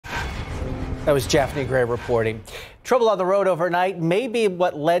That was Japhanie Gray reporting. Trouble on the road overnight may be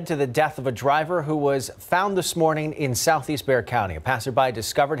what led to the death of a driver who was found this morning in southeast Bexar County. A passerby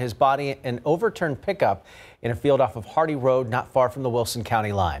discovered his body in an overturned pickup in a field off of Hardy Road, not far from the Wilson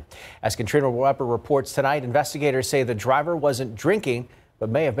County line. As Katrina Weber reports tonight, investigators say the driver wasn't drinking, but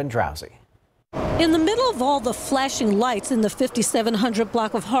may have been drowsy. In the middle of all the flashing lights in the 5700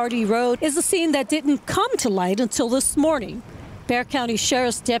 block of Hardy Road is a scene that didn't come to light until this morning. Bexar County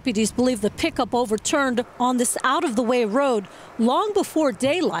Sheriff's deputies believe the pickup overturned on this out-of-the-way road long before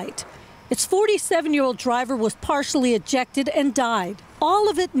daylight. Its 47-year-old driver was partially ejected and died. All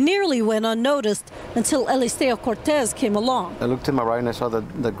of it nearly went unnoticed until Eliseo Cortez came along. I looked to my right and I saw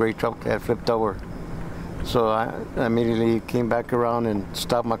the gray truck had flipped over. So I immediately came back around and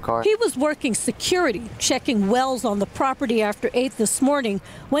stopped my car. He was working security, checking wells on the property after 8 this morning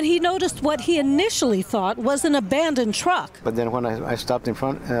when he noticed what he initially thought was an abandoned truck. But then when I stopped in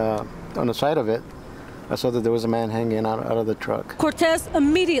front, on the side of it, I saw that there was a man hanging out of the truck. Cortez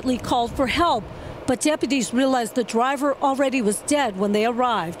immediately called for help, but deputies realized the driver already was dead when they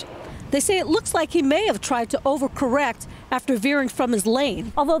arrived. They say it looks like he may have tried to overcorrect after veering from his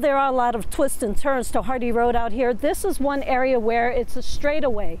lane. Although there are a lot of twists and turns to Hardy Road out here, this is one area where it's a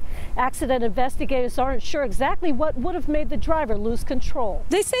straightaway. Accident investigators aren't sure exactly what would have made the driver lose control.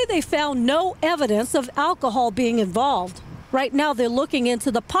 They say they found no evidence of alcohol being involved. Right now, they're looking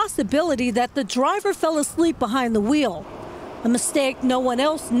into the possibility that the driver fell asleep behind the wheel, a mistake no one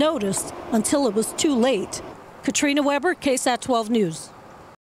else noticed until it was too late. Katrina Weber, KSAT 12 News.